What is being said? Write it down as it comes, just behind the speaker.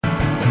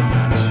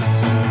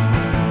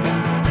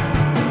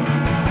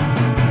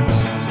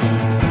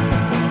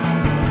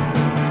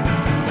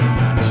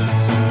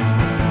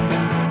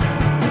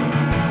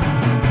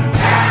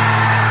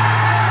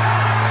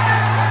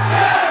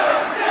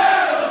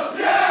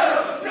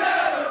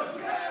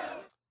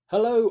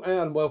Hello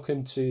and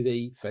welcome to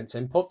the Fence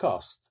End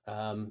podcast.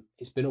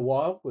 It's been a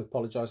while. We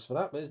apologise for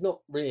that, but there's not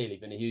really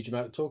been a huge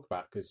amount to talk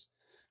about because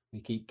we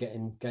keep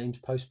getting games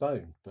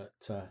postponed. But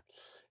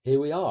here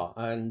we are,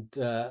 and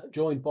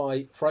joined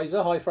by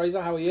Fraser. Hi,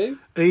 Fraser. How are you?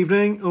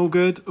 Evening, all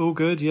good,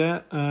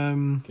 yeah.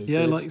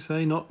 Good. Like you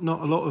say, not a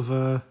lot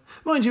of.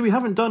 Mind you, we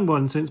haven't done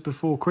one since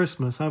before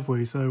Christmas, have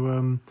we?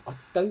 So I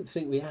don't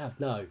think we have.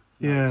 No.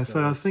 yeah,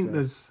 so I think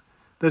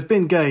there's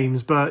been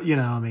games, but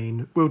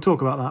we'll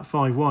talk about that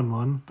 5-1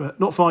 one, but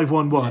not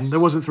 5-1-1. Yes. There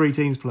wasn't three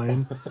teams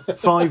playing.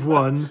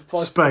 5-1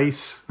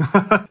 space.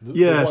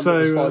 Yeah.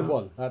 So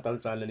 5-1. That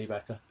doesn't sound any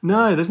better.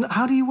 No, there's no.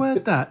 How do you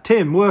word that,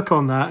 Tim? Work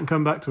on that and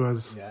come back to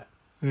us.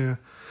 Yeah.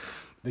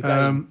 The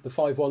game, the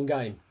 5-1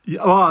 game.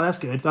 Yeah, oh, that's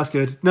good. That's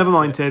good. Never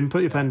mind, Tim.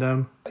 Put your pen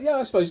down. Yeah,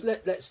 I suppose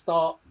let's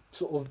start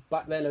sort of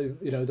back then.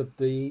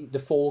 The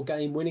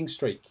 4-game winning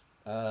streak.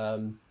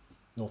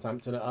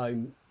 Northampton at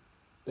home.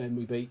 Then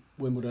we beat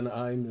Wimbledon at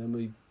home.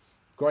 Then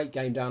great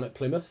game down at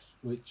Plymouth,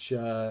 which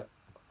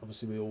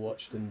obviously we all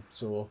watched and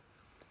saw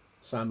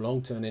Sam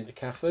Long turn into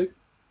Cafu.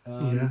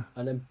 And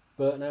then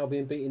Burton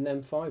Albion beating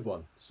them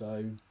 5-1.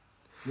 So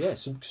yeah,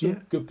 some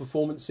good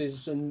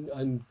performances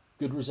and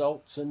good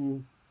results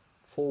and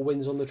 4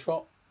 wins on the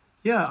trot.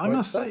 Yeah, I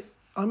must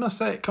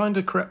say it kind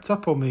of crept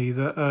up on me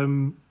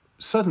that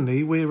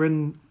suddenly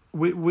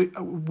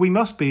we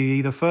must be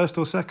either first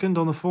or second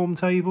on the form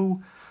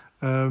table.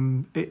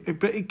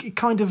 It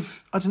kind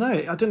of, I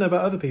don't know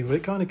about other people,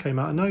 it kind of came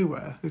out of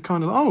nowhere. It's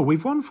kind of,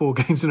 we've won 4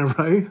 games in a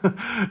row.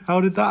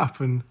 How did that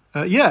happen?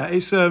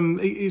 It's I mean,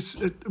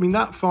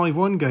 that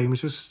 5-1 game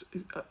was just,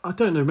 I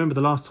don't remember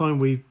the last time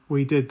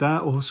we did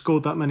that or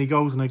scored that many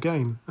goals in a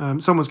game.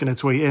 Someone's going to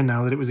tweet in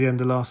now that it was the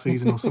end of last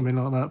season or something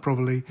like that,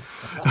 probably.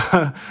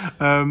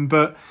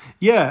 But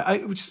yeah,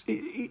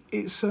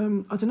 it's I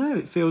don't know,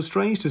 it feels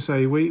strange to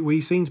say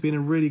we seem to be in a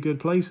really good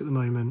place at the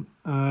moment.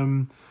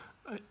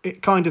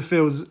 It kind of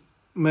feels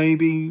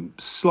maybe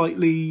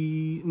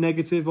slightly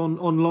negative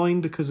online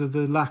because of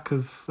the lack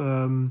of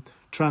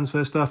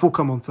transfer stuff. We'll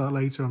come on to that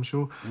later, I'm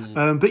sure.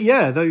 But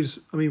yeah,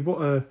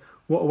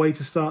 what a way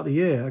to start the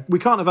year. We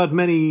can't have had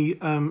many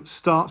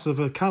starts of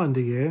a calendar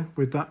year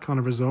with that kind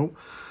of result.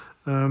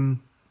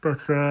 And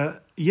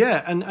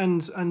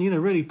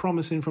really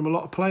promising from a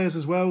lot of players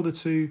as well.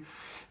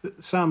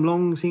 Sam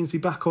Long seems to be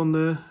back on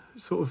the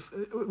sort of.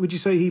 Would you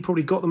say he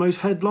probably got the most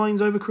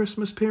headlines over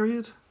Christmas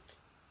period?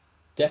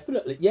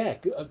 Definitely, yeah.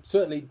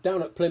 Certainly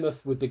down at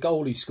Plymouth with the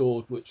goal he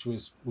scored, which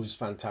was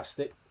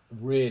fantastic.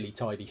 Really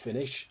tidy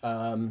finish.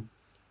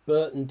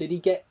 Burton, did he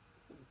get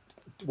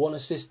 1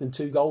 assist and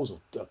 2 goals? Or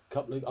a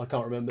couple of, I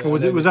can't remember. Or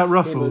was that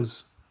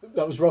Ruffles?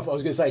 That was Ruffles. I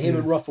was going to say him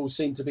and Ruffles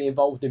seem to be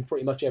involved in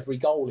pretty much every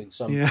goal in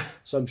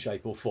some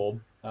shape or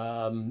form.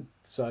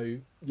 So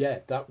yeah,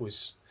 that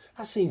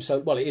seems so.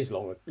 Well, it is a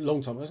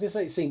long time. I was going to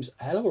say it seems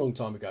a hell of a long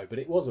time ago, but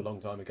it was a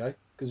long time ago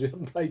because we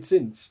haven't played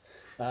since.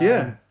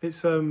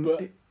 It's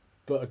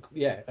But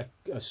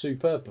a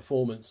superb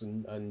performance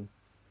and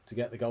to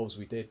get the goals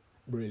we did,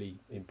 really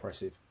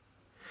impressive.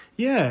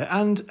 Yeah,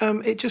 and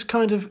it just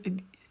kind of,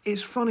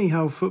 it's funny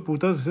how football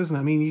does this, isn't it?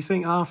 I mean, you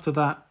think after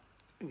that,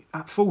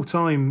 at full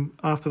time,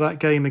 after that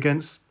game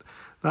against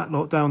that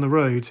lot down the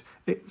road,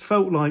 it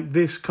felt like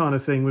this kind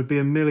of thing would be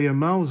a million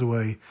miles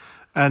away.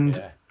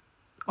 And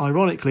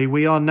ironically,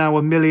 we are now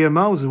a million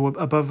miles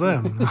above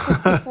them.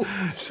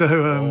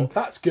 So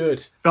that's good.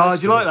 Do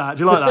you like that?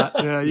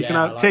 Yeah, you can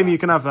have Tim. That. You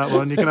can have that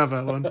one. You can have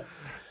that one.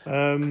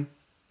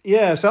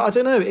 So I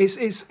don't know.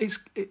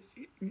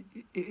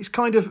 It's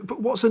kind of.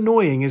 But what's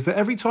annoying is that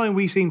every time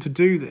we seem to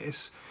do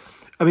this,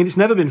 I mean, it's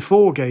never been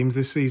 4 games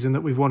this season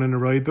that we've won in a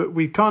row, but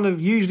we kind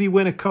of usually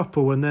win a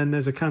couple and then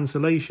there's a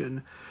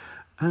cancellation.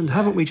 And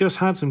haven't we just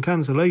had some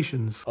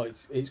cancellations? Oh,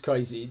 it's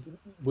crazy.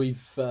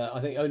 We've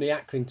I think only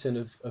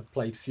Accrington have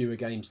played fewer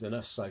games than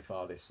us so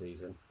far this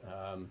season.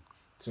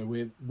 So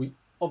we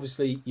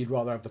obviously you'd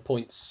rather have the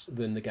points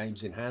than the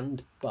games in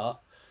hand, but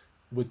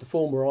with the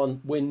form we're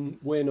on,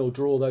 win or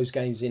draw those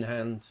games in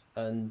hand,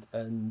 and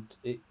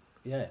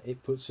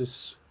it puts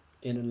us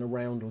in and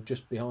around or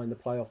just behind the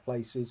playoff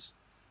places.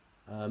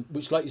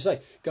 Which, like you say,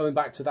 going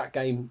back to that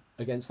game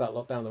against that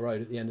lot down the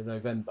road at the end of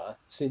November,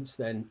 since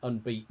then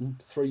unbeaten,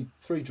 three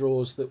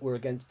draws that were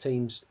against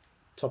teams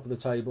top of the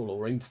table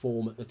or in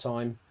form at the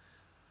time,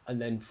 and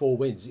then 4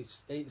 wins.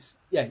 It's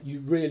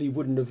you really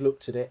wouldn't have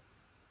looked at it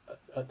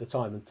at the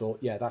time and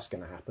thought, that's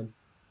going to happen.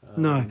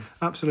 No,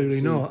 absolutely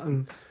not.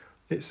 And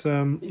it's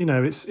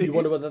you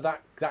wonder whether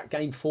that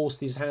game forced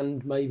his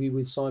hand maybe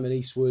with Simon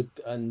Eastwood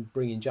and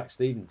bringing Jack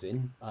Stevens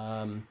in.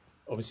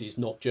 Obviously, it's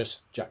not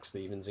just Jack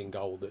Stevens in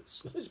goal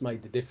that's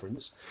made the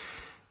difference.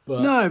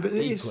 But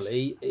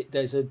equally,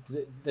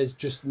 there's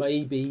just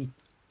maybe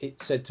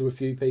it said to a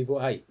few people,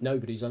 hey,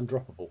 nobody's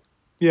undroppable.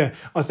 Yeah,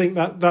 I think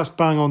that's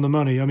bang on the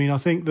money. I mean, I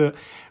think that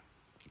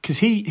because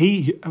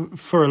he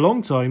for a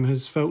long time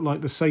has felt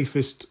like the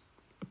safest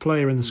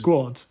player in the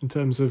squad in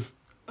terms of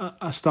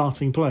a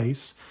starting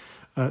place,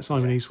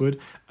 Simon Eastwood.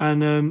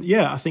 And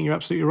I think you're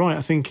absolutely right.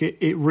 I think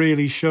it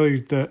really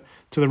showed that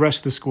to the rest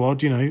of the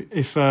squad,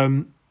 if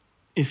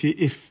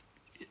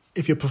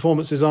if your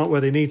performances aren't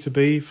where they need to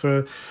be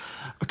for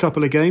a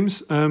couple of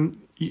games,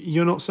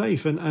 you're not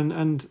safe,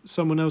 and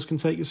someone else can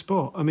take your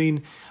spot. I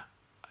mean,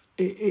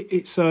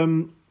 it's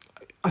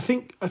I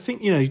think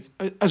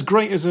as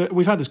great as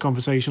we've had this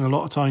conversation a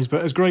lot of times,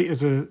 but as great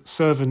as a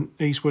servant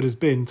Eastwood has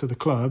been to the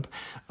club,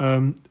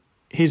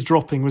 his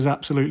dropping was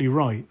absolutely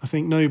right. I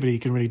think nobody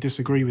can really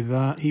disagree with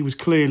that. He was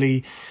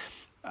clearly,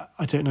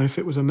 I don't know if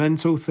it was a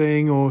mental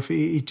thing or if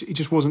he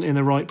just wasn't in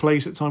the right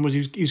place at times.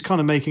 He was kind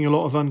of making a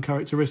lot of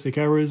uncharacteristic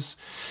errors,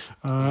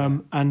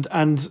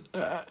 and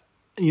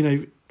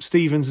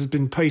Stevens has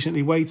been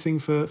patiently waiting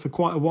for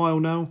quite a while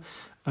now.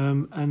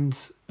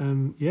 Has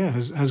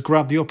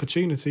grabbed the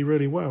opportunity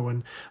really well,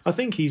 and I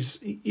think he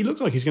looks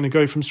like he's going to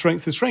go from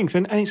strength to strength.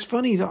 And it's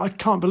funny that I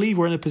can't believe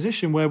we're in a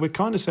position where we're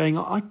kind of saying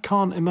I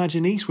can't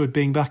imagine Eastwood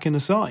being back in the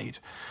side.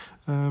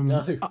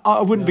 No,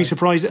 I wouldn't be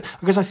surprised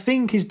because I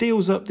think his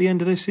deal's up the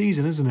end of this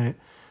season, isn't it?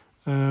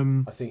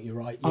 I think you're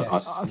right.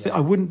 Yes, I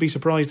wouldn't be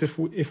surprised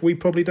if we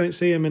probably don't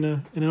see him in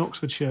an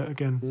Oxford shirt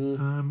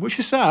again, which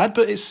is sad.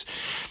 But it's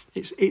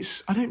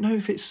I don't know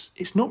if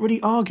it's not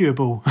really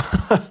arguable.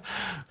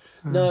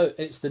 No,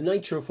 it's the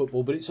nature of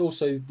football, but it's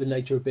also the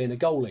nature of being a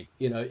goalie.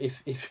 You know,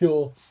 if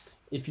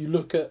you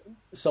look at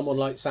someone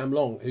like Sam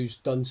Long, who's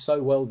done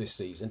so well this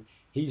season,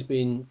 he's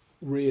been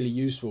really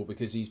useful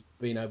because he's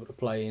been able to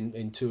play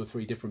in 2 or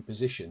 3 different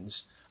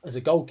positions. As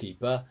a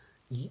goalkeeper,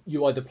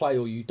 you either play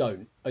or you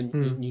don't,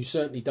 and you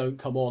certainly don't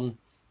come on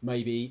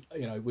maybe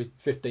with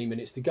 15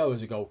 minutes to go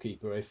as a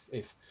goalkeeper.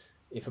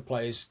 If a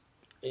player's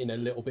in a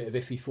little bit of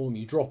iffy form,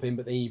 you drop him,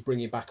 but then you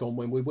bring him back on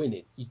when we're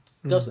winning. It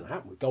doesn't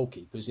happen with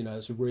goalkeepers.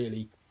 It's a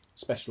really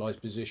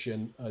specialised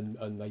position,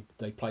 and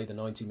they play the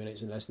 90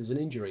 minutes unless there's an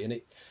injury.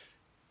 And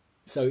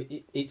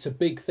it's a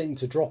big thing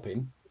to drop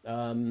him.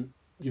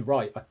 You're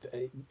right.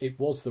 It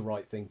was the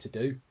right thing to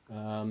do.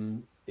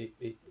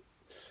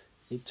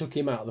 It took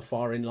him out of the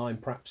firing line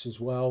perhaps as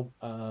well.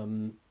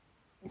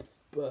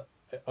 But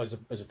as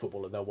a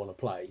footballer, they'll want to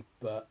play.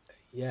 But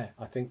yeah,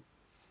 I think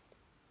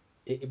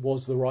it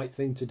was the right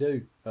thing to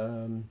do.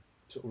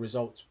 Sort of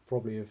results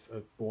probably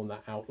have borne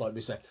that out. Like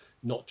we said,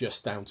 not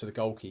just down to the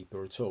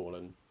goalkeeper at all.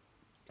 And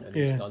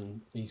he's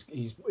done.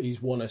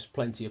 He's won us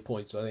plenty of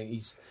points. I think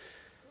he's,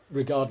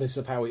 regardless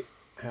of how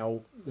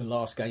the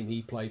last game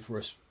he played for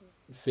us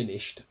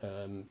finished.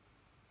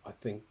 I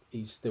think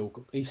he's still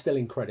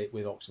in credit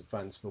with Oxford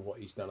fans for what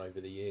he's done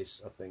over the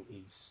years. I think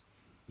he's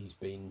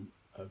been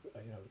a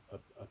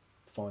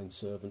fine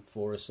servant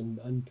for us,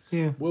 and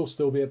will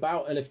still be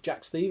about. And if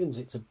Jack Stevens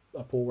hits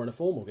a poor run of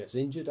form or gets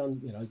injured,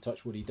 and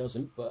touch wood he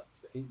doesn't, but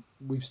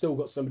we've still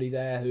got somebody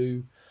there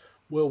who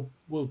will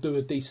do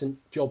a decent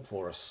job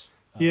for us.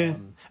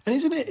 And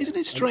isn't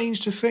it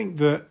strange to think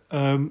that?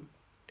 I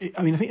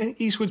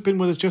think Eastwood's been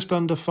with us just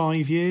under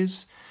 5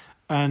 years,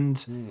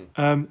 and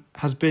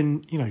has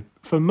been,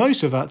 for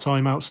most of that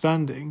time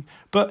outstanding,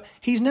 but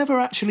he's never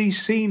actually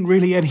seen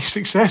really any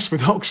success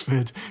with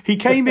Oxford. He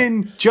came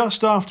in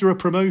just after a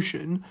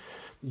promotion.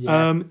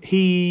 Yeah.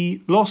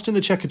 He lost in the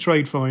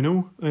Checkatrade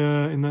final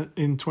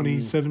in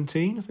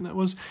 2017, I think that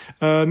was.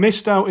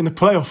 Missed out in the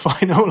playoff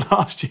final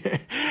last year.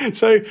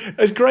 So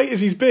as great as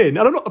he's been,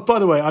 and I'm not. By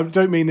the way, I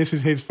don't mean this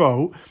is his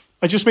fault.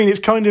 I just mean it's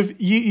kind of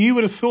you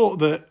would have thought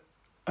that.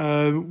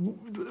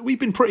 We've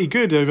been pretty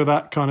good over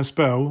that kind of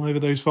spell over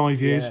those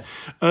 5 years.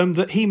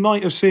 That he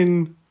might have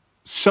seen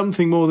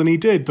something more than he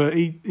did, but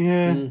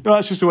well,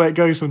 that's just the way it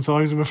goes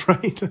sometimes, I'm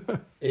afraid.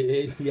 It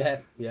is, yeah.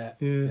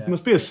 It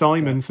must be a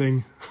Simon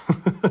thing.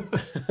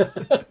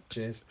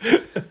 Cheers.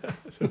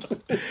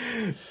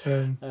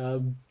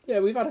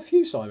 We've had a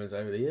few Simons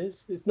over the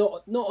years. It's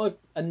not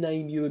a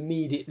name you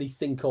immediately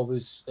think of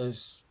as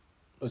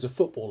a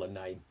footballer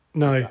name.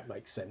 No, if that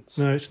makes sense.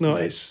 No, it's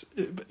not. It's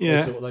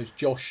sort of those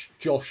Josh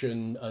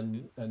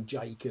and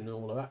Jake and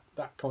all of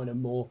that kind of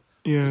more.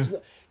 Yeah,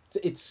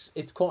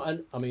 it's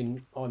quite.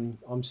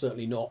 I'm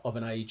certainly not of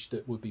an age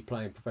that would be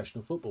playing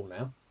professional football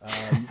now,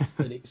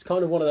 and it's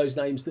kind of one of those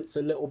names that's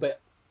a little bit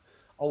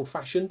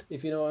old-fashioned,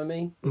 if you know what I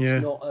mean.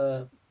 It's not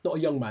a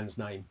young man's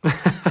name.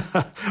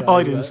 So,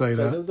 I didn't say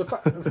that. So the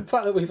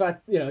fact that we've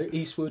had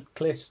Eastwood,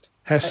 Clist,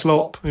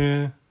 Heslop,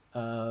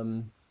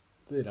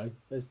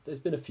 there's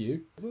been a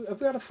few.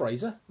 Have we had a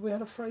Fraser? Have we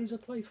had a Fraser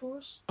play for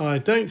us? I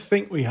don't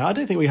think we had. I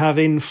don't think we have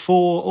in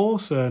for or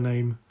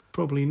surname.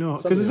 Probably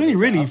not. Because there's only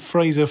really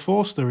Fraser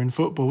Forster in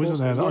football, isn't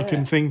there, that I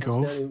can think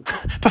of?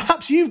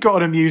 Perhaps you've got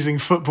an amusing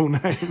football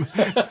name.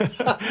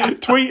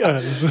 Tweet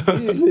us.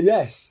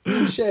 Yes.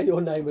 You share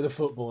your name with a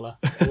footballer.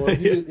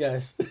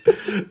 Yes.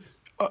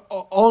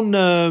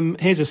 On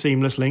here's a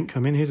seamless link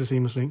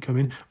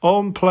coming.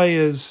 On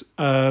players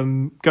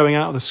going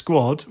out of the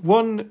squad,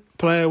 one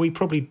player we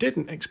probably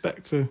didn't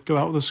expect to go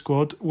out of the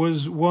squad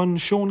was one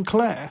Sean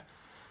Clare,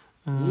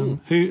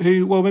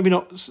 who well, maybe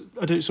not.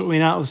 I don't sort of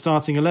mean out of the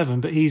starting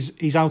 11, but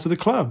he's out of the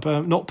club,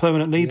 not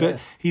permanently, but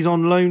he's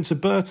on loan to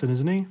Burton,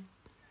 isn't he?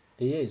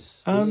 He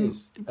is.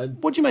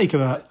 What do you make of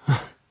that?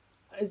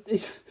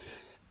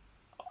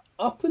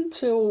 Up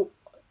until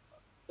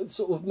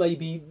sort of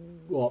maybe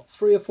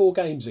 3 or 4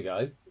 games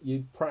ago,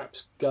 you'd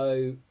perhaps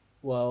go,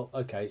 well,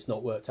 okay, it's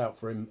not worked out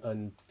for him,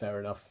 and fair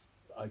enough.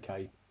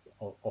 Okay,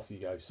 off you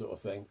go, sort of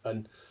thing.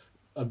 And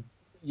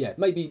yeah,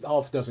 maybe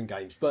half a dozen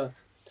games, but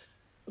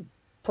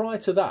prior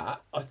to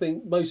that, I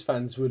think most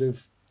fans would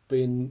have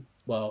been,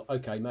 well,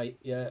 okay, mate,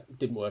 yeah, it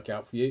didn't work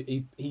out for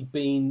you. He'd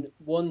been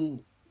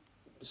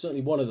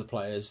certainly one of the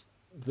players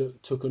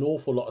that took an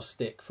awful lot of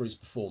stick for his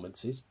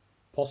performances,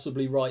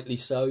 possibly rightly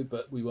so,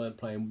 but we weren't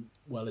playing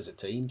well as a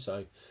team,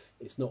 so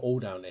it's not all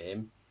down to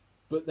him.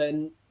 But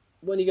then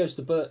when he goes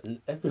to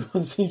Burton,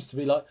 everyone seems to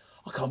be like,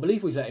 I can't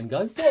believe we've let him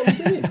go. What are we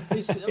doing?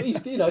 He's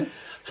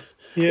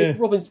Yeah.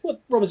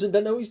 Robinson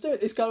don't know what he's doing.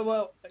 It's kind of,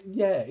 well,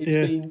 yeah,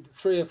 it's been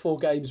 3 or 4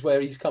 games where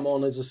he's come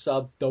on as a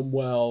sub, done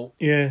well,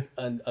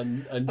 and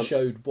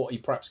showed what he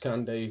perhaps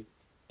can do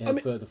in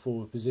a further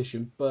forward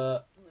position.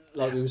 But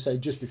like we were saying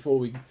just before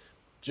we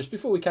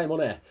came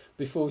on air,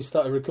 before we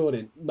started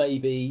recording,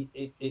 maybe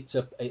it's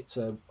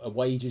a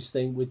wages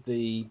thing with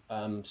the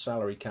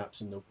salary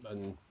caps and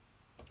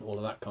all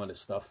of that kind of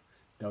stuff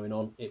going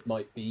on. It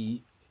might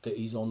be that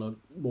he's on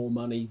more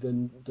money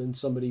than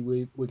somebody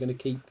we're going to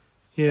keep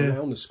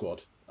around the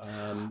squad.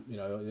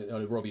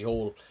 Robbie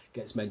Hall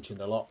gets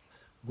mentioned a lot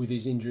with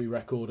his injury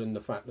record and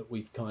the fact that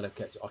we've kind of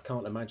kept. I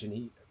can't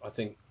imagine I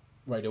think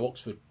Radio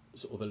Oxford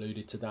sort of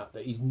alluded to that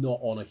he's not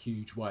on a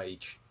huge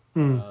wage.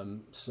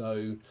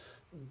 So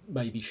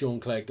maybe Sean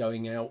Clare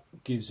going out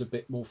gives a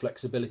bit more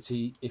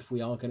flexibility if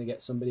we are going to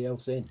get somebody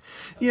else in.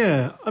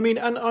 Yeah, I mean,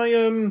 and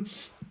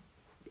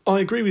I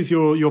agree with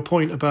your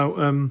point about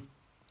some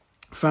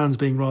fans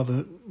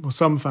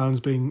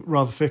being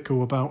rather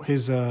fickle about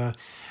his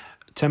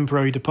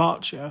temporary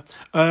departure.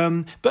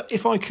 But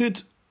if I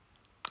could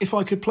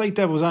play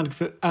devil's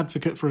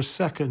advocate for a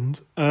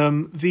second,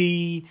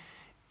 it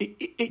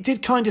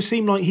did kind of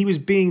seem like he was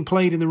being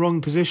played in the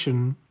wrong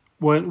position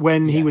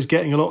when he was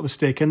getting a lot of the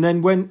stick, and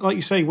then when, like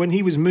you say, when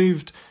he was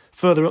moved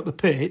further up the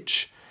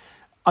pitch,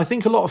 I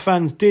think a lot of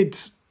fans did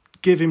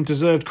give him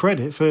deserved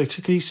credit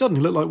because he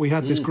suddenly looked like we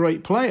had this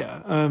great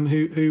player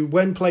who,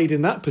 when played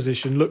in that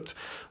position, looked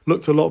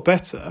a lot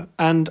better.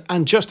 And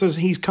just as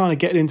he's kind of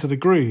getting into the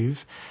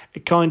groove,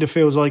 it kind of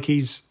feels like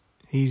he's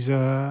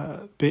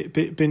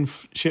been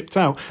shipped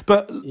out.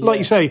 But like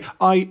you say,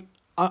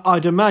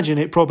 I'd imagine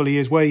it probably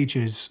is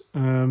wages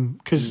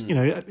because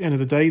at the end of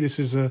the day, this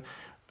is a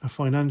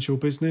financial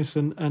business,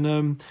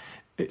 and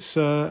it's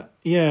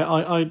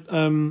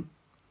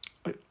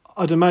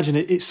I'd imagine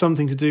it's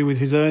something to do with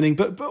his earning.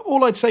 But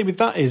all I'd say with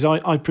that is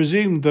I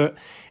presumed that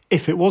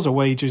if it was a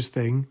wages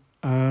thing,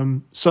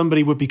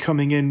 somebody would be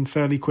coming in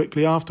fairly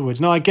quickly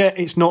afterwards. Now, I get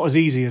it's not as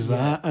easy as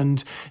that,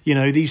 and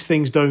these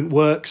things don't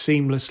work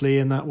seamlessly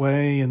in that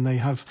way, and they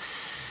have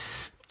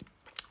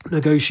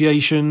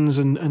negotiations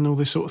and all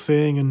this sort of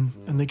thing,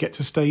 and they get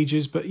to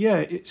stages. But yeah,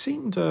 it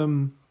seemed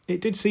it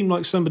did seem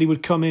like somebody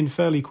would come in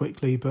fairly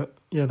quickly, but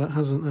yeah, that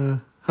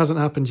hasn't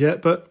happened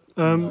yet. But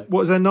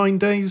what is there, 9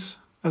 days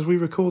as we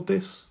record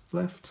this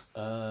left?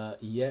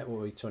 What were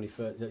we,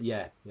 23rd?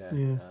 Yeah.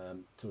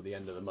 Till the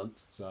end of the month,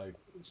 so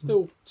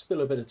still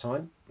a bit of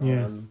time.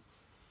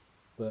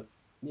 But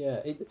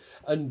yeah,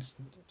 and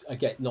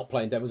again, not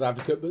playing devil's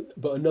advocate,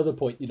 but another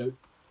point,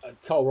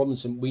 Carl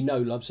Robinson, we know,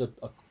 loves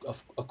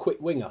a quick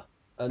winger,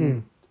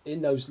 and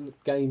in those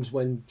games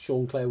when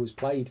Sean Clare was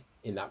played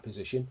in that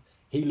position,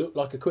 he looked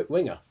like a quick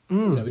winger.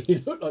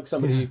 He looked like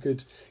somebody who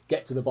could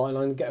get to the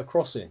byline and get a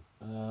cross in.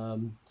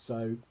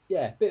 So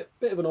yeah, bit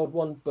of an odd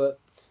one, but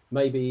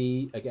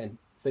maybe again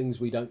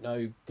things we don't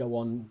know go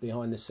on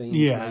behind the scenes.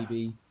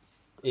 Maybe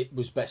it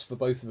was best for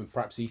both of them.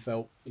 Perhaps he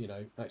felt,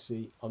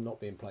 actually I'm not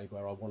being played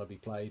where I want to be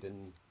played,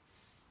 and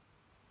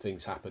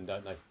things happen,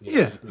 don't they?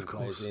 You bring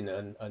players in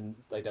and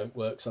they don't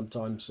work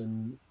sometimes,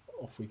 and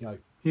off we go.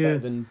 Better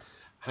than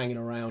hanging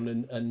around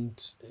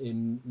and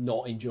him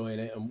not enjoying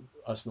it and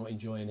us not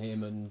enjoying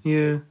him, and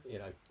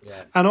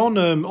And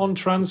on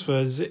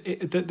transfers,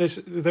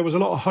 there was a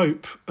lot of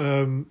hope.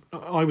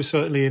 I was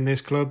certainly in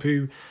this club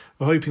who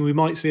were hoping we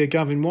might see a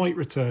Gavin White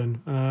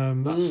return.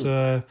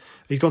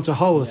 He's gone to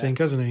Hull, I think,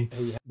 hasn't he?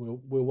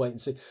 We'll wait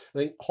and see. I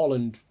think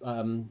Holland,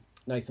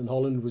 Nathan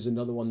Holland was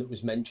another one that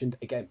was mentioned.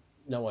 Again,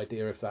 no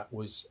idea if that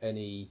was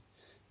any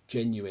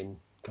genuine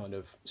kind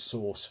of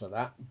source for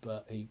that,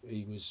 but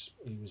he was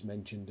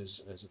mentioned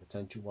as a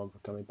potential one for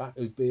coming back.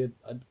 It would be a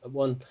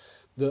one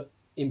that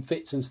in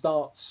fits and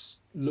starts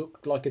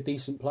looked like a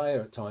decent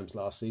player at times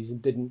last season.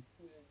 Didn't,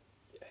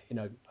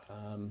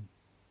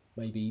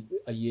 maybe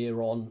a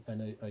year on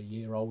and a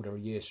year older, a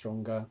year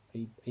stronger,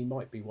 he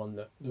might be one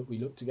that we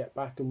look to get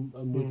back and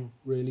would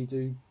really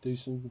do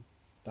some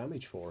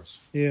damage for us.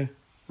 Yeah,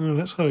 well,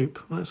 let's hope.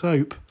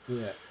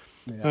 Yeah.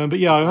 But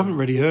yeah, I haven't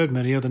really heard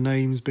many other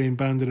names being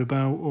bandied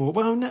about.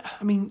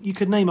 You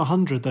could name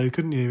 100 though,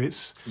 couldn't you?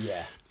 It's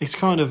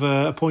kind of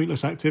a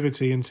pointless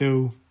activity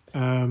until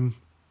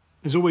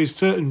there's always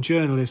certain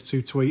journalists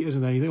who tweet,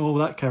 isn't there? You think,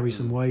 that carries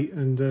some weight,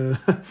 and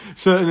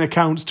certain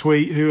accounts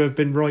tweet who have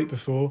been right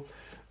before.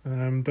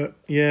 But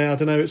yeah, I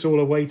don't know. It's all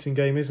a waiting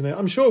game, isn't it?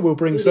 I'm sure we'll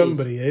bring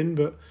somebody in,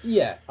 but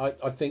yeah,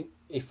 I think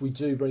if we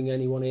do bring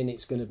anyone in,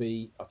 it's going to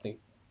be, I think,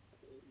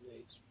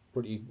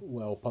 pretty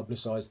well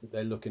publicised that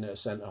they're looking at a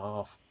centre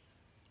half.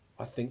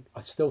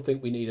 I still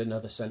think we need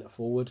another centre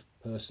forward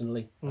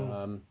personally.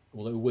 Although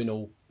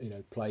Winnall,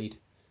 played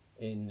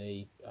in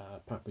the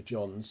Papa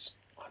John's,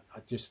 I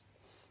just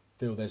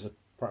feel there's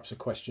perhaps a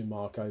question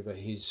mark over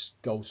his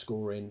goal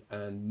scoring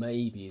and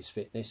maybe his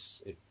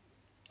fitness.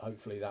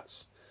 Hopefully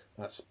that's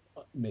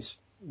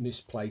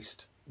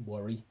misplaced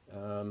worry.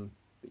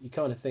 But you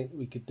kind of think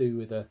we could do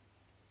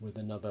with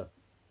another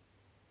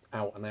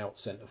out and out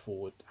centre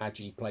forward.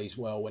 Adji plays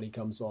well when he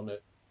comes on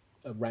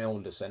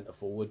around a centre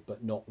forward,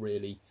 but not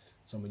really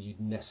someone you'd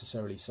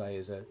necessarily say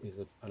is an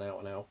out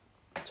and out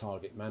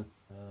target man.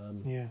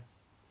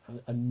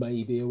 And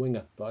maybe a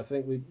winger. But I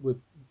think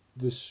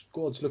the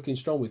squad's looking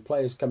strong with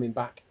players coming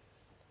back,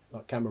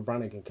 like Cameron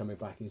Brannigan coming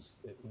back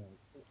is a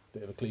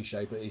bit of a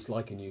cliche, but he's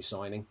like a new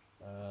signing.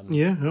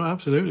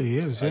 Absolutely he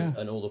is.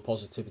 And all the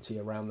positivity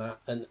around that,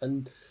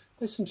 and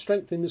there's some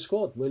strength in the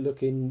squad. We're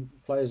looking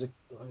players are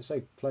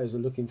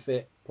looking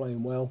fit,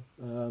 playing well.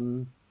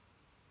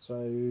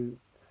 So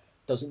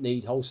doesn't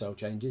need wholesale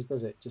changes,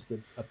 does it? Just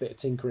a bit of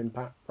tinkering,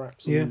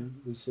 perhaps, and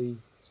we see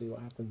what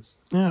happens.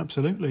 Yeah,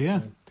 absolutely.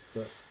 Yeah.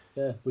 But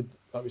yeah,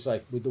 like we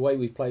say, with the way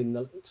we've played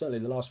certainly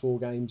the last 4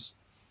 games,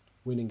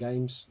 winning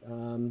games.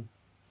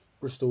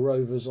 Bristol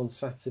Rovers on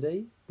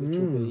Saturday, which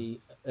will be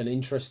an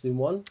interesting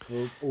one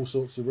for all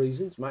sorts of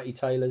reasons. Matty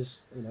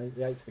Taylor's,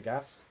 he hates the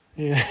gas.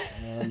 Yeah.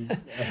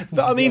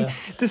 But I mean,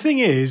 the thing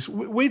is,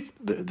 with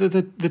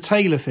the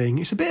Taylor thing,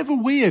 it's a bit of a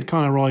weird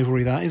kind of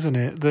rivalry, that, isn't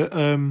it?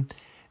 That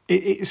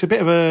it's a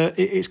bit of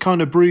it's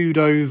kind of brewed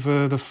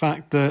over the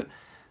fact that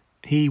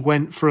he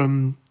went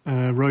from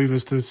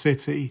Rovers to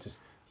City.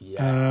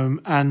 I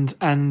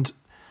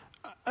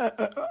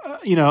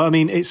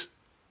mean,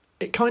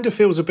 it kind of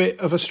feels a bit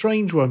of a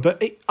strange one,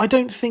 but I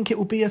don't think it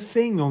will be a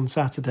thing on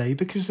Saturday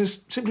because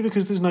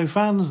there's no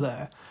fans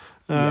there.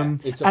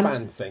 It's a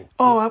fan thing.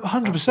 Oh,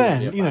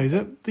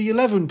 100%. The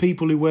 11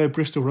 people who wear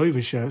Bristol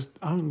Rovers shirts,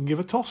 I don't give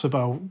a toss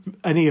about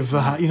any of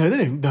that. They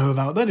didn't know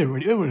about. They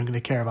weren't going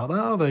to care about that,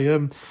 are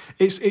they?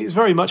 It's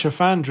very much a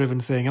fan-driven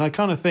thing, and I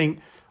kind of think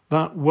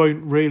that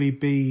won't really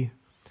be.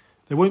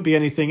 There won't be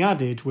anything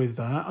added with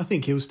that. I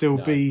think he'll still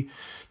be,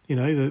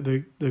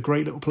 the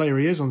great little player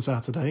he is on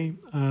Saturday.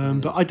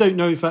 But I don't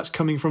know if that's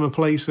coming from a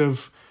place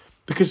of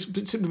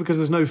simply because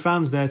there's no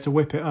fans there to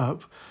whip it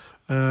up,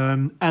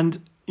 and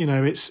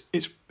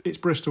it's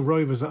Bristol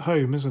Rovers at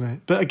home, isn't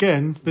it? But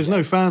again, there's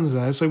no fans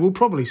there, so we'll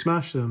probably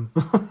smash them.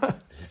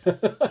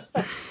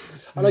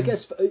 And I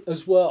guess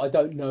as well, I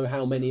don't know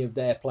how many of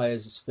their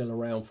players are still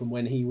around from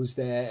when he was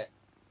there.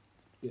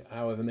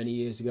 However many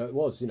years ago it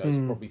was, it's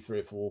probably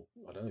 3 or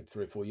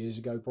 4 years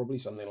ago, probably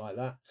something like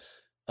that.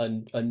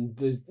 And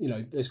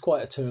there's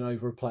quite a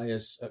turnover of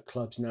players at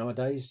clubs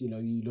nowadays.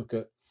 You look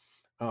at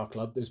our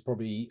club, there's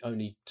probably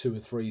only 2 or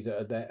 3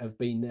 that have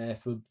been there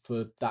for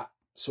that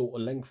sort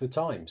of length of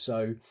time.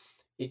 So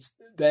it's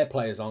their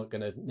players aren't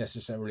going to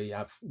necessarily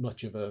have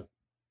much of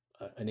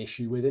an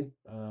issue with him.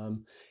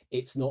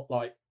 It's not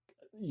like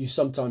you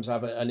sometimes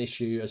have an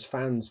issue as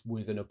fans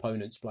with an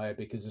opponent's player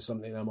because of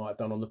something they might have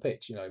done on the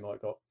pitch. Might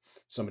have got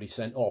somebody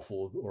sent off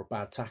or a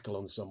bad tackle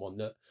on someone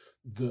that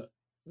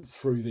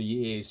through the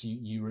years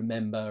you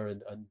remember,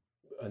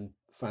 and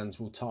fans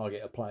will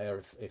target a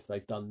player if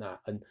they've done that.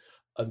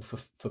 And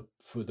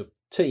for the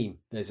team,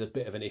 there's a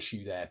bit of an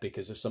issue there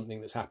because of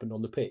something that's happened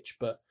on the pitch.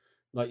 But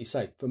like you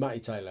say, for Matty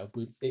Taylor,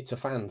 it's a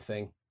fan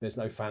thing. There's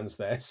no fans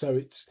there, so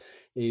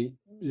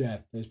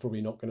there's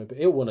probably not going to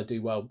be. He'll want to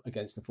do well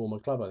against the former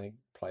club. I think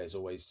players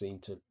always seem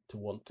to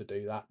want to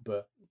do that,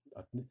 but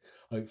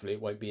hopefully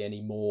it won't be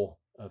any more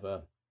of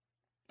a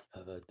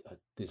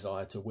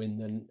desire to win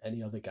than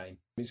any other game.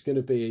 It's going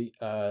to be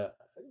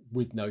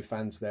with no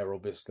fans there.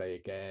 Obviously,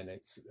 again,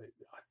 it's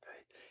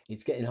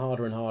getting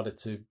harder and harder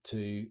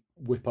to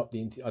whip up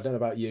the. I don't know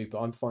about you, but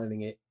I'm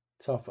finding it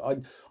tough. I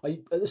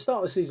at the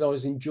start of the season, I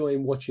was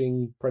enjoying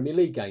watching Premier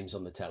League games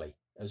on the telly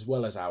as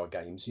well as our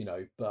games,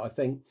 But I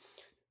think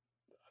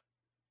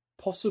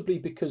possibly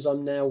because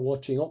I'm now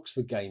watching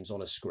Oxford games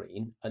on a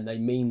screen and they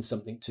mean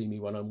something to me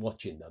when I'm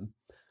watching them,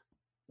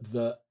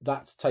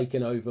 that's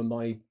taken over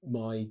my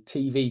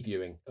TV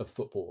viewing of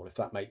football, if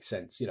that makes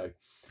sense.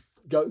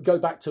 Go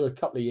back to a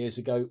couple of years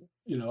ago.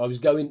 We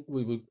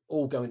were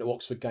all going to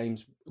Oxford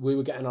games. We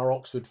were getting our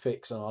Oxford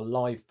fix and our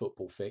live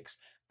football fix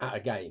at a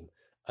game,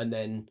 and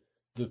then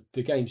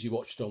the games you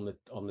watched on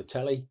the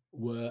telly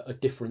were a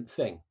different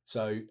thing.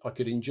 So I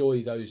could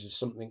enjoy those as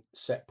something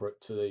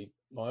separate to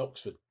my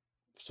Oxford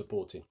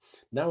supporting.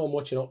 Now I'm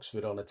watching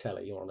Oxford on a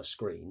telly or on a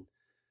screen.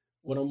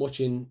 When I'm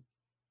watching,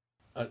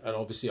 and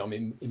obviously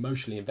I'm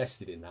emotionally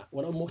invested in that.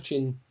 When I'm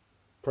watching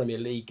Premier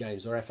League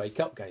games or FA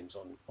Cup games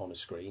on a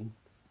screen,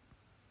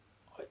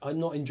 I'm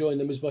not enjoying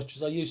them as much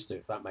as I used to,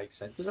 if that makes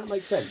sense. Does that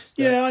make sense?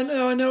 Yeah, I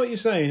know what you're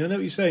saying.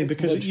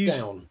 Because it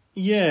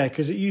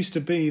used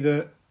to be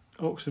that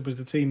Oxford was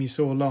the team you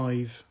saw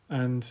live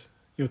and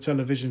your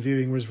television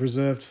viewing was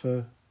reserved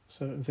for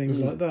certain things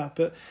like that.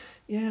 But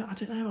yeah, I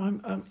don't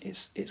know.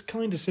 It's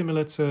kind of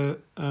similar to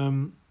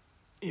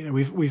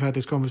we've had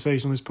this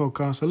conversation on this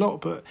podcast a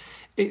lot, but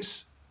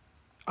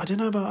I don't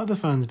know about other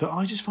fans, but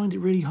I just find it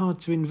really hard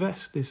to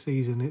invest this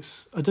season.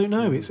 I don't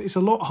know. It's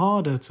a lot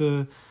harder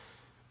to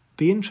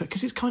be interested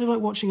because it's kind of like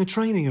watching a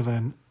training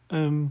event.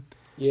 And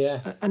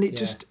it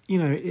just,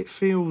 it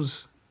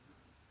feels,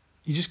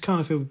 you just kind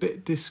of feel a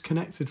bit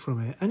disconnected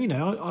from it. And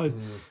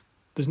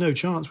there's no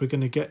chance we're going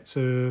to get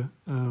to.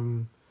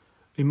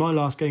 My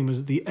last game was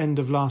at the end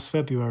of last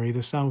February,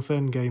 the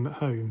Southend game at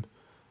home.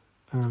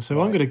 So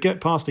right. I'm going to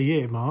get past a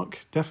year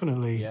mark,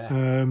 definitely.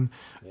 And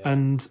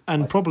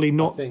probably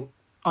not.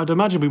 I'd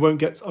imagine I won't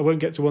get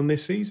to one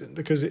this season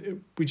because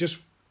I just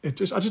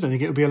don't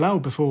think it'll be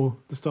allowed before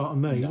the start of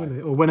May, will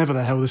it? Or whenever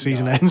the hell the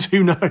season ends,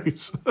 who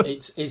knows?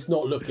 It's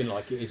not looking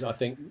like it is. I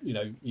think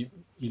you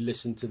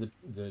listen to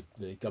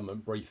the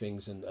government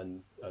briefings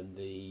and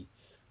the.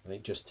 I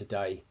think just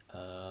today,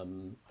 I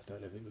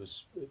don't know if it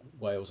was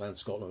Wales and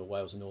Scotland or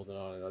Wales and Northern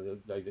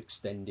Ireland. They've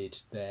extended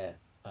their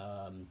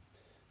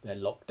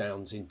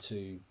lockdowns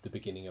into the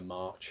beginning of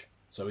March.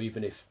 So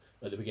even if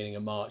at the beginning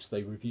of March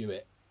they review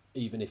it,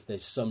 even if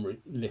there's some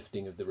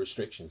lifting of the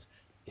restrictions,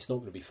 it's not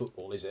going to be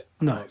football, is it?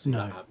 No,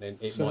 Not happening.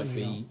 It might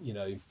be,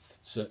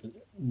 certain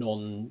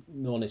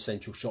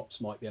non-essential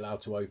shops might be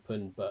allowed to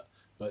open, but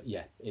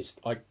yeah,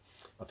 I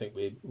think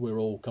we're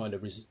all kind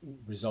of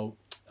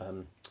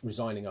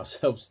resigning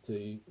ourselves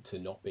to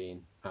not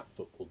being at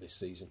football this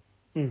season.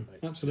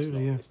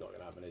 Absolutely, It's not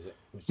going to happen, is it?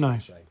 Which no.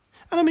 is a shame.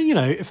 And I mean,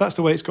 if that's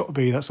the way it's got to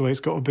be, that's the way it's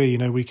got to be.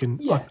 We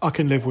can, I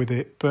can live with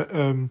it. But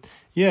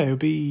it'll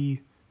be,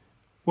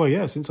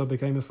 since I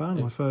became a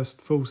fan, my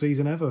first full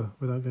season ever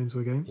without going to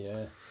a game.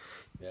 Yeah.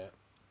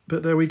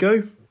 But there we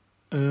go.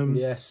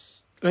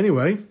 Yes.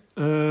 Anyway,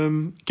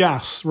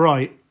 gas,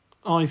 right.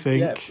 I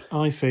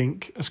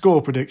think a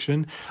score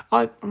prediction.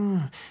 So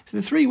the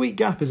 3-week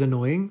gap is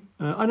annoying.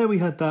 I know we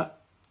had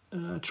that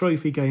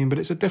trophy game, but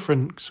it's a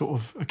different sort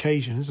of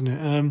occasion, isn't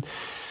it?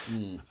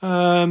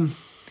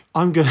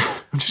 I'm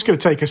just gonna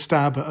take a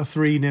stab at a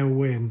 3-0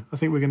 win. I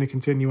think we're going to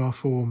continue our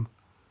form.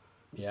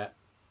 Yeah.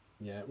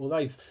 Well,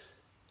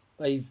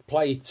 they've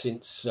played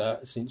since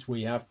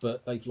we have,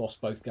 but they've lost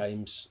both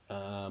games.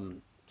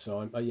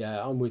 So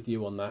I'm with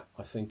you on that.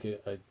 I think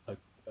a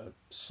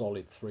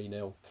solid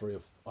 3-0,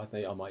 I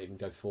think I might even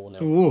go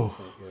 4-0. Ooh, I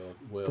think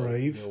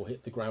brave. we'll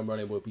hit the ground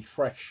running. We'll be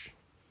fresh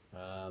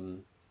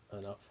and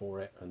up for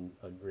it, and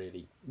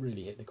really,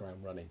 really hit the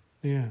ground running.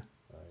 Yeah.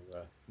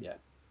 So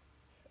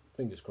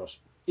fingers crossed.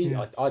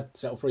 Yeah. I'd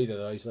settle for either of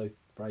those, though.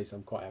 Praise,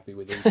 I'm quite happy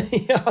with them.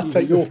 I'll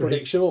take your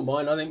prediction or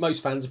mine. I think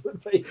most fans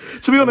would be.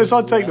 To be honest,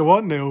 I'd take the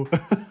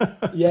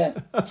 1-0. Yeah,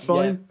 that's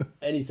fine. Yeah,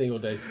 anything will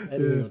do.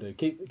 Anything will do.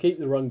 Keep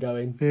the run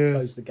going. Yeah.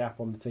 Close the gap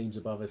on the teams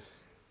above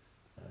us,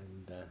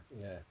 and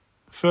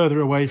further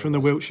away from the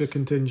Wiltshire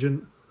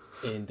contingent.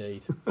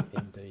 Indeed.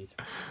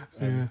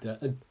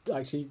 And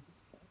actually,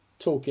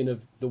 talking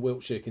of the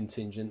Wiltshire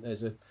contingent,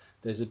 there's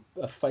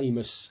a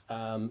famous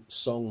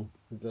song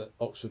that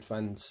Oxford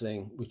fans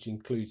sing, which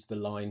includes the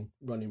line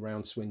 "Running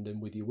round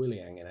Swindon with your willy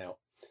hanging out,"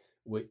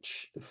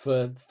 which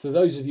for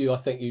those of you I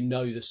think who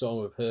know the song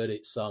or have heard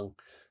it sung,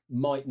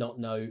 might not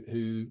know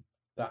who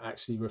that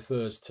actually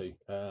refers to.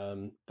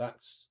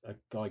 That's a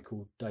guy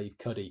called Dave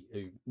Cuddy,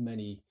 who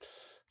many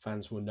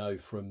fans will know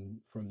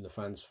from the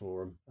fans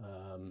forum,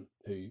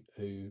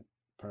 who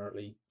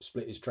apparently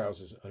split his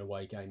trousers at an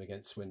away game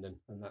against Swindon,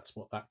 and that's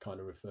what that kind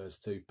of refers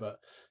to. But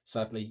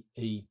sadly,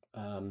 he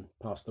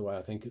passed away,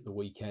 I think, at the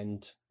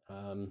weekend.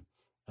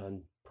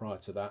 And prior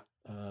to that,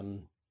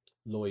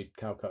 Lloyd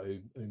Calcutt, who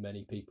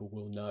many people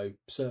will know,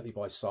 certainly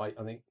by sight.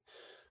 I think,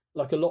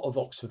 like a lot of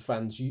Oxford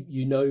fans,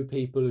 you know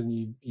people and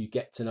you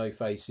get to know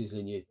faces,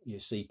 and you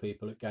see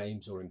people at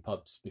games or in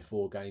pubs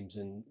before games,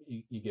 and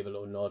you give a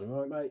little nod, and all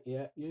right,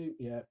 mate,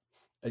 yeah.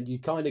 And you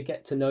kind of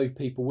get to know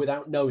people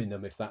without knowing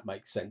them, if that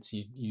makes sense.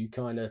 You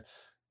kind of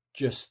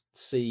just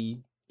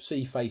see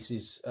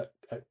faces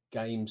at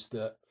games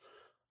that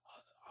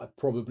I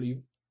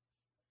probably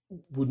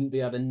wouldn't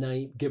be able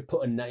to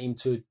put a name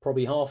to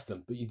probably half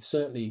them, but you'd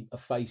certainly a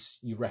face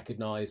you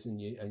recognise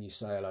and you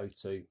say hello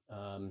to.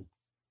 And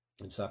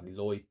sadly,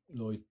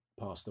 Lloyd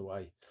passed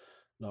away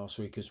last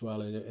week as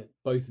well, and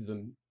both of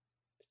them,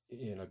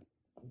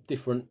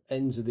 different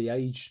ends of the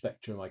age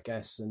spectrum, I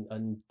guess,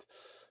 and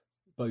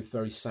both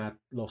very sad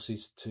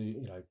losses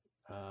to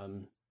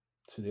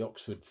the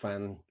Oxford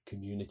fan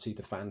community,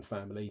 the fan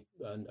family,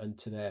 and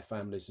to their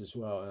families as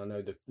well. And I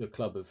know the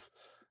club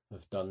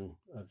have done,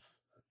 I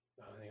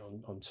think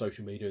on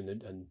social media,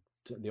 and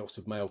the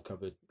Oxford Mail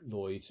covered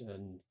Lloyd,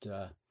 and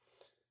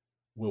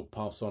we'll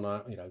pass on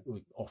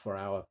we offer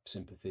our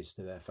sympathies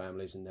to their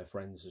families and their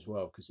friends as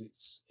well, because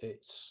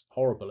it's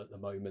horrible at the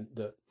moment.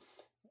 That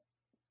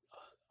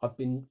I've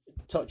been,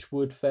 touch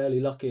wood, fairly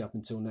lucky up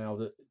until now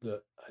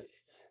that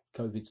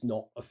COVID's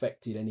not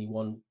affected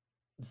anyone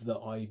that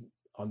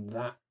I'm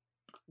that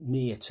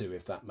near to,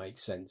 if that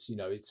makes sense.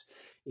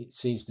 It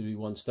seems to be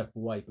one step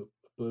away,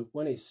 but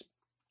when it's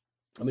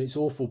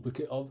awful,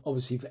 because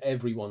obviously for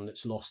everyone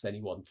that's lost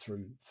anyone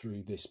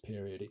through this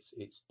period,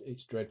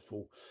 it's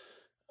dreadful.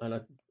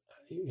 And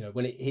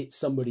when it hits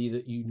somebody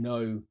that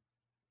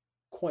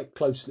quite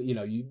closely.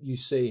 You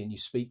see and you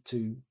speak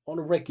to on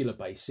a regular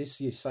basis.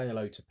 You say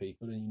hello to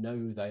people and you know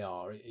who they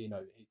are.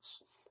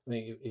 It's I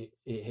think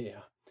it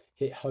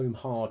hit home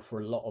hard for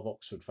a lot of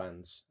Oxford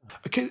fans.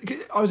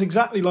 I was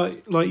exactly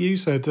like you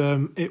said.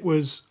 It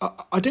was.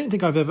 I don't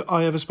think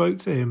I ever spoke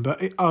to him,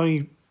 but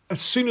as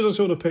soon as I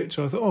saw the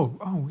picture, I thought,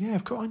 oh yeah,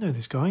 of course I know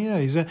this guy. Yeah,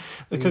 he's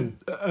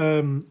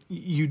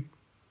you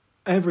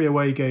every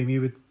away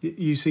game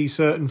you see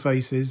certain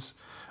faces,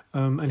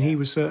 and he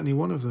was certainly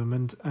one of them.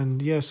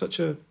 And yeah, such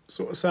a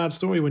sort of sad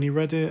story when you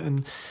read it,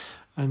 and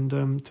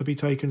to be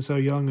taken so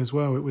young as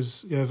well. It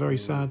was very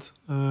sad.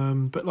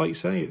 But like you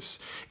say,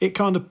 it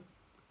kind of,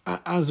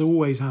 as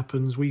always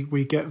happens,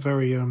 we get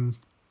very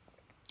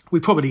we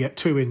probably get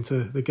too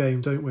into the game,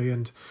 don't we?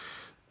 And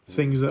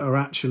things that are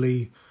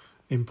actually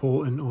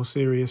important or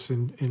serious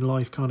in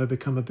life kind of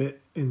become a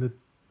bit in the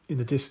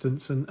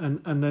distance,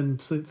 and then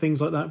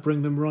things like that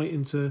bring them right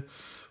into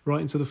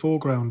the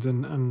foreground,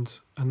 and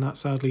that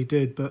sadly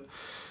did. But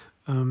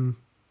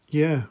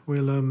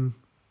we'll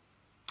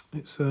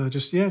it's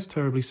it's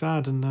terribly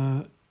sad,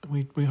 and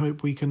we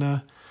hope we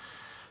can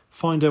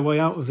find our way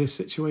out of this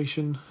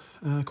situation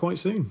quite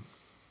soon.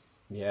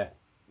 Yeah.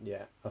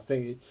 I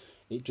think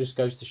it just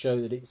goes to show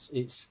that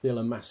it's still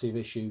a massive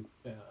issue,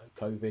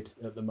 COVID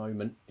at the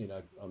moment.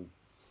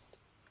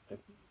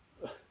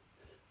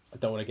 I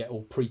don't want to get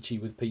all preachy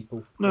with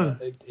people. No,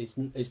 it's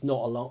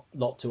not a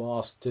lot to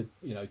ask to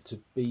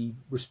be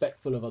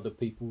respectful of other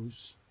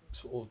people's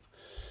sort of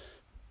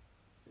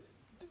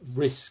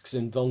risks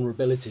and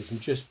vulnerabilities,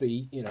 and just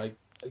be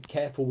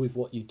careful with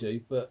what you do.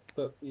 But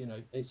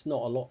it's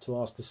not a lot to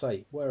ask to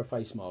say. Wear a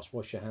face mask,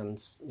 wash your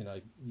hands.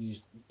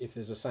 Use, if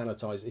there's a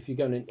sanitizer. If you're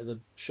going into the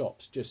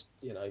shops, just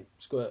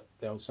squirt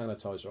the old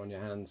sanitizer on your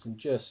hands, and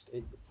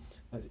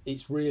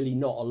it's really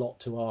not a lot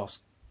to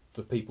ask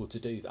for people to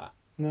do that.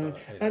 No,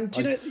 and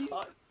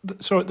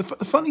sorry, the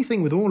funny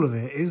thing with all of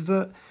it is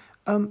that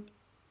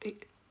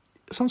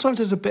sometimes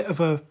there's a bit of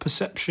a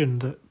perception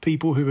that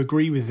people who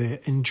agree with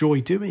it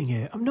enjoy doing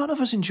it. None of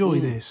us enjoy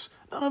this.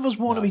 None of us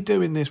want to be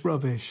doing this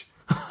rubbish.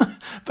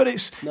 But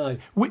it's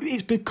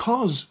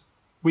because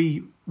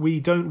we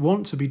don't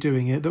want to be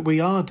doing it that we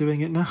are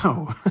doing it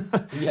now.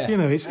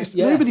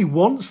 Nobody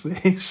wants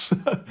this.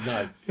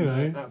 No,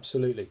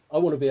 absolutely. I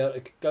want to be able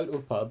to go to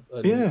a pub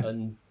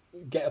and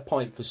get a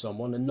pint for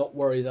someone and not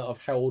worry that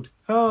I've held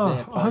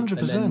their pint 100%.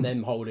 And then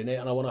them holding it.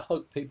 And I want to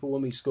hug people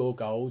when we score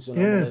goals. And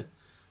I want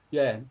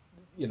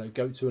to,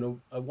 go to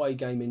an away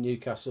game in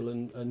Newcastle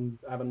and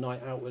have a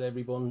night out with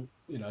everyone,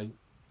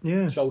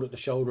 shoulder to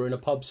shoulder in a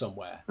pub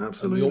somewhere.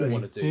 Absolutely. And we all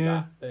want to do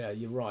that. Yeah,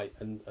 you're right.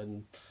 And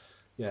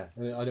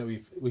I know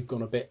we've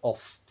gone a bit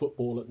off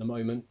football at the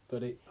moment,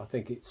 but I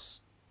think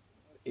it's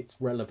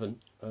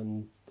relevant,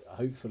 and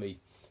hopefully.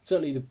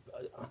 Certainly,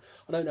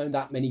 I don't know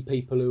that many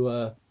people who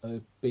are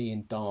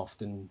being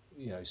daft and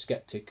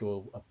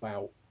sceptical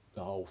about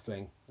the whole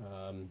thing.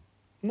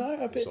 No,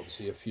 there's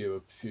obviously a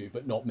few,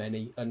 but not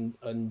many. And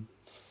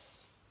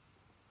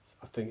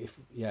I think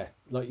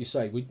like you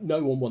say,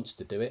 no one wants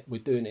to do it. We're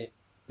doing it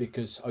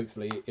because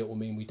hopefully it will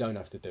mean we don't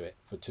have to do it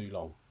for too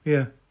long.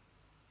 Yeah.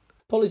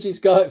 Apologies,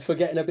 guys, for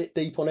getting a bit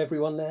deep on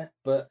everyone there,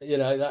 but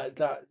I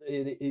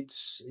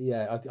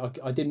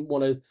didn't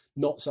want to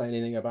not say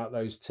anything about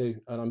those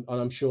two, and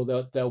I'm sure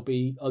there'll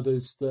be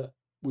others that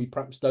we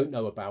perhaps don't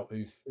know about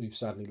who've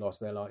sadly lost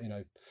their life,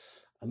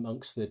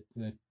 amongst the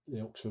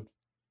Oxford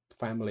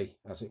family,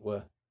 as it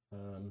were.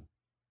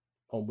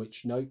 On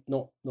which note,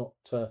 not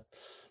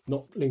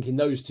linking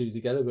those two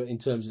together, but in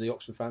terms of the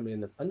Oxford family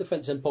and the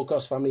Fence End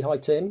podcast family. Hi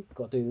Tim,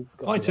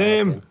 Hi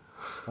Tim.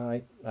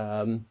 Hi.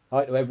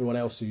 Hi to everyone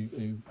else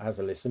who has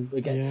a listen.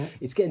 Again,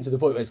 it's getting to the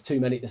point where it's too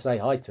many to say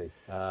hi to.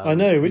 I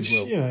know, which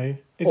is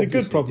a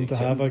good problem to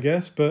have, I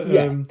guess. But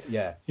I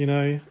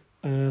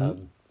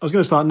was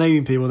going to start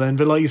naming people then,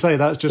 but like you say,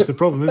 that's just the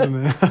problem,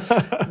 isn't it?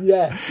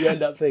 You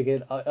end up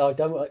thinking I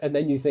don't, and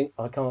then you think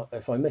I can't.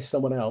 If I miss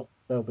someone out,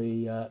 they'll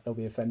be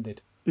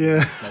offended.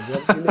 Yeah,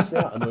 you miss me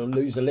out, and we'll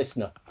lose a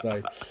listener.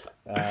 So,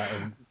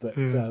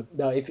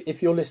 no,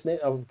 if you're listening,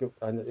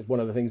 one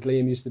of the things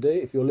Liam used to do,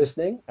 if you're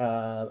listening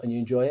and you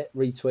enjoy it,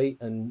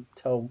 retweet and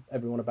tell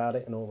everyone about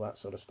it and all that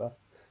sort of stuff.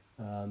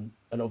 And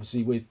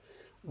obviously,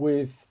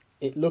 with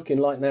it looking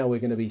like now we're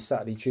going to be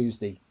Saturday,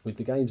 Tuesday, with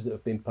the games that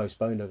have been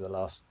postponed over the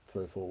last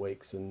 3 or 4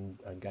 weeks and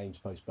games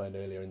postponed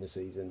earlier in the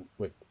season,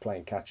 we're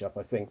playing catch up.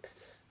 I think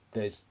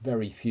there's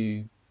very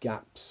few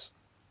gaps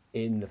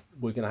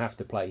we're going to have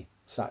to play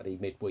Saturday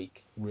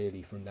midweek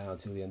really from now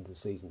until the end of the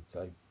season,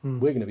 so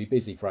we're going to be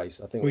busy,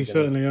 Fraser. I think we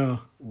certainly are.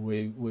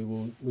 We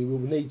will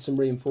need some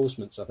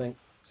reinforcements, I think.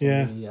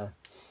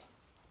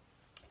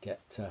 Get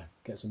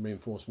some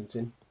reinforcements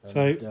in.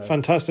 So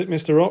fantastic,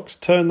 Mr. Ox.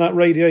 Turn that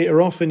radiator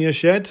off in your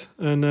shed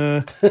and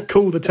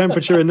cool the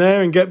temperature in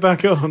there and get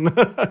back on.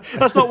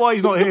 That's not why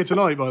he's not here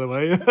tonight, by the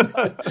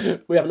way.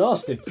 We haven't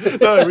asked him.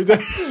 No, we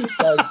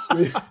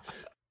don't.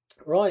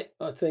 Right,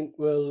 I think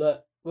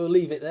we'll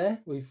leave it there.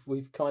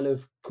 We've kind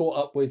of caught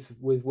up with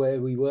where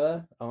we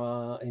were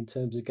in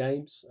terms of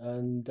games,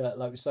 and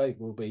like we say,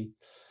 we'll be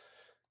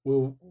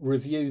we'll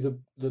review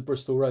the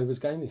Bristol Rovers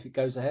game if it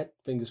goes ahead.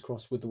 Fingers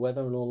crossed with the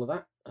weather and all of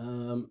that.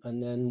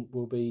 And then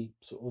we'll be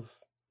sort of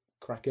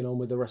cracking on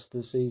with the rest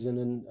of the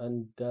season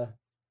and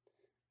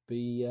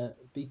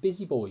be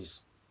busy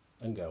boys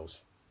and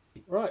girls.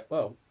 Right.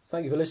 Well,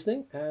 thank you for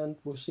listening, and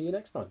we'll see you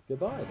next time.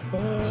 Goodbye.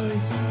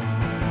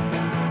 Bye.